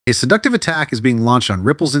A seductive attack is being launched on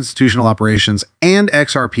Ripple's institutional operations, and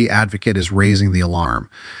XRP Advocate is raising the alarm.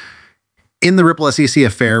 In the Ripple SEC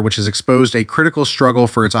affair, which has exposed a critical struggle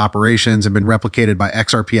for its operations and been replicated by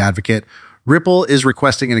XRP Advocate, Ripple is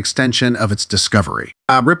requesting an extension of its discovery.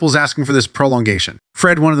 Ripple's asking for this prolongation.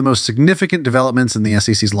 Fred, one of the most significant developments in the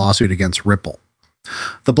SEC's lawsuit against Ripple.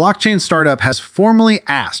 The blockchain startup has formally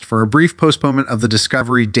asked for a brief postponement of the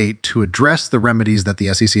discovery date to address the remedies that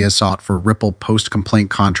the SEC has sought for Ripple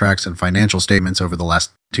post-complaint contracts and financial statements over the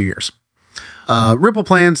last 2 years. Ripple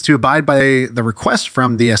plans to abide by the request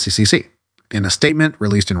from the SEC. In a statement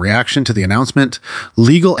released in reaction to the announcement,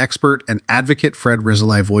 legal expert and advocate Fred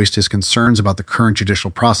Rizalai voiced his concerns about the current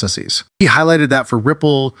judicial processes. He highlighted that for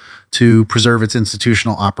Ripple to preserve its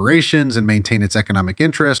institutional operations and maintain its economic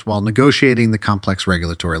interest while negotiating the complex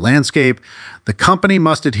regulatory landscape, the company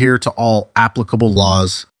must adhere to all applicable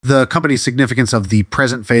laws. The company's significance of the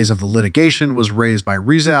present phase of the litigation was raised by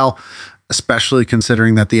Rizal, especially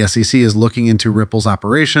considering that the SEC is looking into Ripple's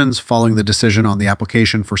operations following the decision on the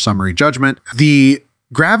application for summary judgment. The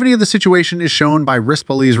gravity of the situation is shown by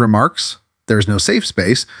Rizalai's remarks. There's no safe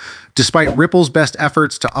space, despite Ripple's best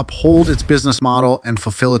efforts to uphold its business model and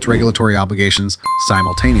fulfill its regulatory obligations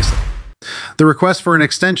simultaneously. The request for an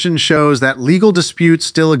extension shows that legal disputes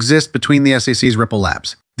still exist between the SEC's Ripple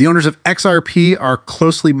Labs. The owners of XRP are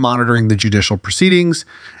closely monitoring the judicial proceedings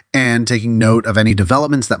and taking note of any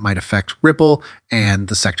developments that might affect Ripple and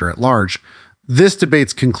the sector at large. This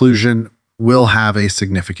debate's conclusion will have a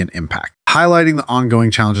significant impact, highlighting the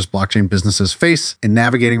ongoing challenges blockchain businesses face in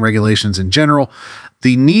navigating regulations in general.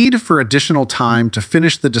 The need for additional time to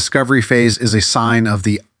finish the discovery phase is a sign of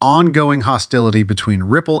the ongoing hostility between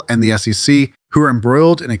Ripple and the SEC, who are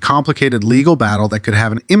embroiled in a complicated legal battle that could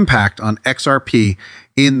have an impact on XRP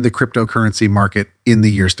in the cryptocurrency market in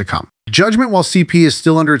the years to come. Judgment while CP is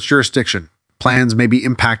still under its jurisdiction. Plans may be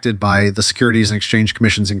impacted by the Securities and Exchange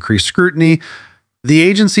Commission's increased scrutiny. The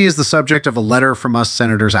agency is the subject of a letter from us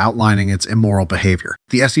senators outlining its immoral behavior.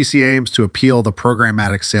 The SEC aims to appeal the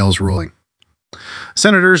programmatic sales ruling.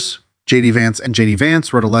 Senators J.D. Vance and J.D.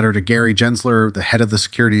 Vance wrote a letter to Gary Gensler, the head of the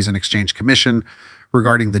Securities and Exchange Commission,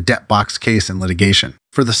 regarding the debt box case and litigation.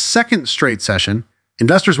 For the second straight session,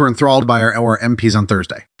 investors were enthralled by our MPs on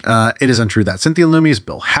Thursday. It is untrue that Cynthia Lummis,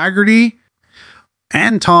 Bill Hagerty,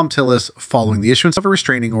 and Tom Tillis, following the issuance of a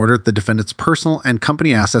restraining order, the defendant's personal and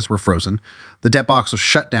company assets were frozen, the debt box was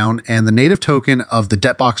shut down, and the native token of the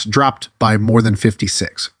debt box dropped by more than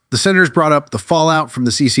 56. The senators brought up the fallout from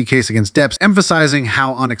the CC case against DEPS, emphasizing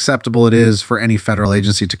how unacceptable it is for any federal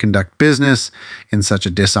agency to conduct business in such a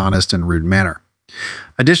dishonest and rude manner.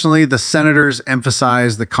 Additionally, the senators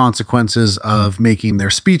emphasized the consequences of making their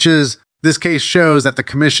speeches. This case shows that the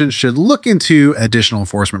commission should look into additional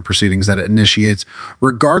enforcement proceedings that it initiates,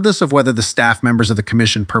 regardless of whether the staff members of the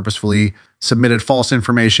commission purposefully submitted false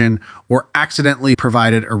information or accidentally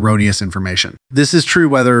provided erroneous information. This is true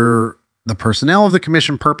whether the personnel of the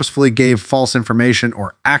commission purposefully gave false information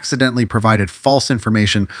or accidentally provided false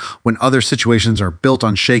information when other situations are built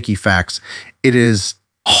on shaky facts. It is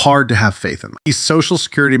hard to have faith in. The Social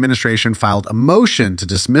Security Administration filed a motion to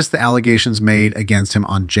dismiss the allegations made against him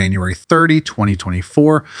on January 30,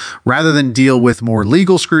 2024. Rather than deal with more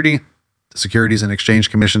legal scrutiny, the Securities and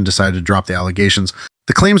Exchange Commission decided to drop the allegations.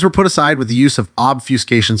 The claims were put aside with the use of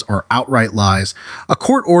obfuscations or outright lies. A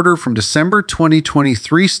court order from December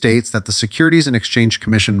 2023 states that the Securities and Exchange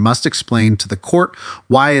Commission must explain to the court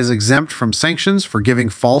why it is exempt from sanctions for giving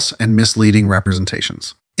false and misleading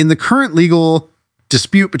representations. In the current legal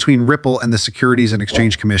dispute between Ripple and the Securities and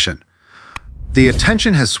Exchange Commission, the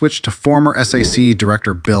attention has switched to former SEC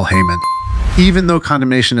Director Bill Heyman, even though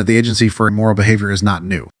condemnation of the agency for immoral behavior is not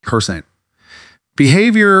new. Cursing.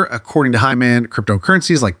 Behavior, according to Hyman,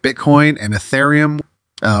 cryptocurrencies like Bitcoin and Ethereum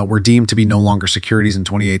were deemed to be no longer securities in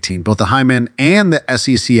 2018. Both the Hyman and the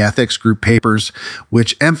SEC Ethics Group papers,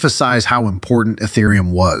 which emphasize how important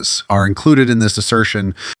Ethereum was, are included in this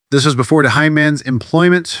assertion. This was before the Hyman's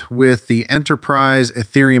employment with the enterprise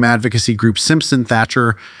Ethereum advocacy group Simpson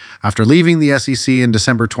Thacher. After leaving the SEC in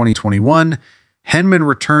December 2021, Henman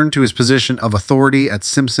returned to his position of authority at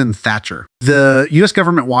Simpson Thacher. The U.S.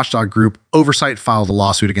 government watchdog group Oversight filed a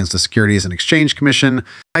lawsuit against the Securities and Exchange Commission,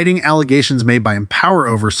 citing allegations made by Empower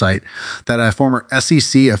Oversight that a former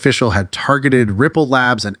SEC official had targeted Ripple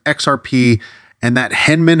Labs and XRP, and that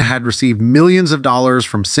Henman had received millions of dollars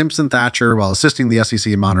from Simpson Thacher while assisting the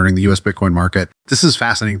SEC in monitoring the U.S. Bitcoin market. This is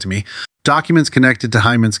fascinating to me. Documents connected to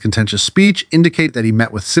Hyman's contentious speech indicate that he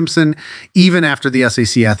met with Simpson even after the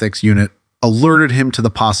SEC Ethics Unit alerted him to the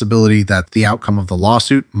possibility that the outcome of the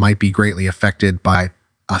lawsuit might be greatly affected by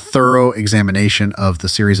a thorough examination of the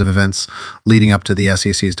series of events leading up to the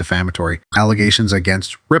SEC's defamatory allegations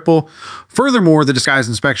against Ripple. Furthermore, the disguised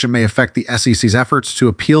inspection may affect the SEC's efforts to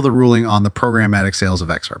appeal the ruling on the programmatic sales of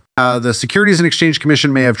XRP. The Securities and Exchange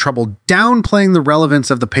Commission may have trouble downplaying the relevance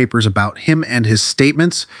of the papers about him and his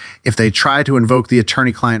statements if they try to invoke the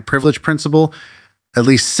attorney-client privilege principle. At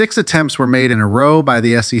least 6 attempts were made in a row by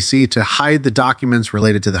the SEC to hide the documents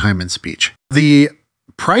related to the Hyman speech. The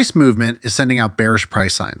price movement is sending out bearish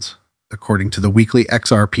price signs, according to the weekly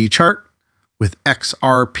XRP chart, with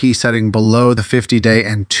XRP setting below the 50-day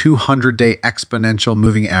and 200-day exponential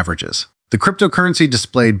moving averages. The cryptocurrency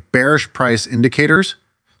displayed bearish price indicators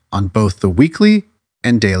on both the weekly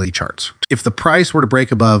and daily charts. If the price were to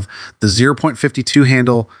break above the 0.52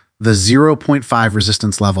 handle, the 0.5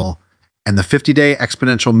 resistance level, and the 50-day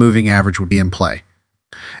exponential moving average would be in play.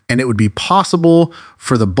 And it would be possible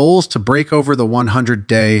for the bulls to break over the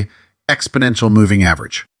 100-day exponential moving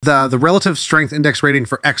average. The relative strength index rating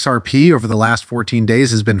for XRP over the last 14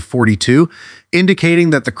 days has been 42,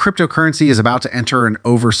 indicating that the cryptocurrency is about to enter an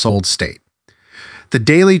oversold state. The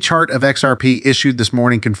daily chart of XRP issued this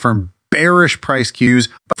morning confirmed bearish price cues.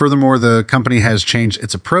 Furthermore, the company has changed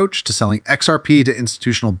its approach to selling XRP to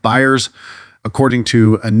institutional buyers. According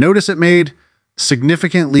to a notice it made,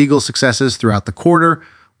 significant legal successes throughout the quarter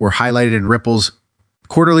were highlighted in Ripple's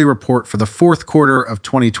quarterly report for the fourth quarter of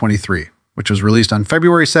 2023, which was released on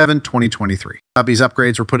February 7, 2023. These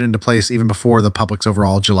upgrades were put into place even before the public's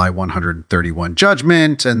overall July 131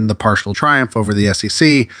 judgment and the partial triumph over the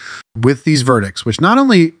SEC. With these verdicts, which not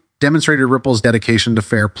only demonstrated Ripple's dedication to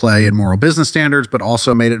fair play and moral business standards, but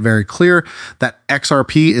also made it very clear that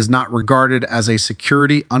XRP is not regarded as a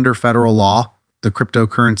security under federal law, the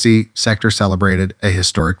cryptocurrency sector celebrated a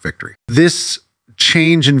historic victory. This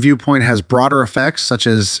change in viewpoint has broader effects, such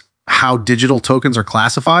as how digital tokens are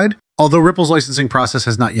classified. Although Ripple's licensing process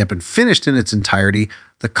has not yet been finished in its entirety,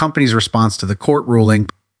 the company's response to the court ruling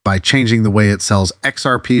by changing the way it sells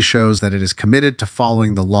XRP shows that it is committed to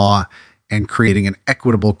following the law and creating an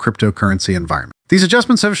equitable cryptocurrency environment. These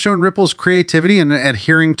adjustments have shown Ripple's creativity in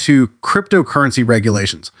adhering to cryptocurrency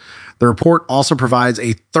regulations. The report also provides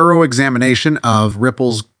a thorough examination of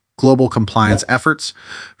Ripple's global compliance efforts,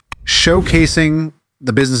 showcasing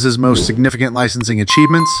the business's most significant licensing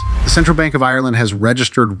achievements. The Central Bank of Ireland has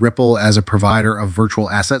registered Ripple as a provider of virtual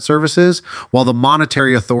asset services, while the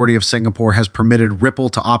Monetary Authority of Singapore has permitted Ripple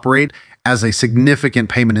to operate as a significant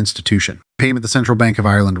payment institution. The Central Bank of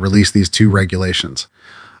Ireland released these 2 regulations.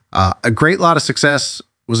 A great lot of success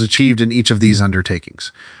was achieved in each of these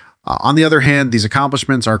undertakings. On the other hand, these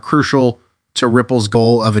accomplishments are crucial to Ripple's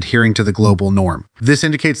goal of adhering to the global norm. This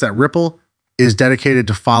indicates that Ripple is dedicated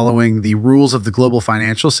to following the rules of the global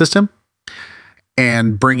financial system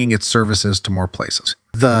and bringing its services to more places.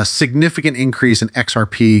 The significant increase in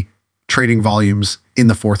XRP trading volumes in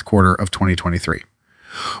the fourth quarter of 2023,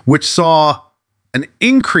 which saw an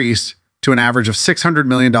increase to an average of $600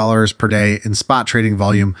 million per day in spot trading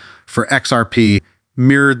volume for XRP,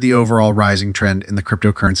 mirrored the overall rising trend in the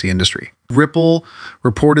cryptocurrency industry. Ripple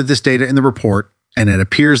reported this data in the report, and it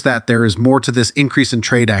appears that there is more to this increase in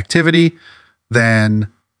trade activity than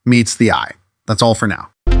meets the eye. That's all for now.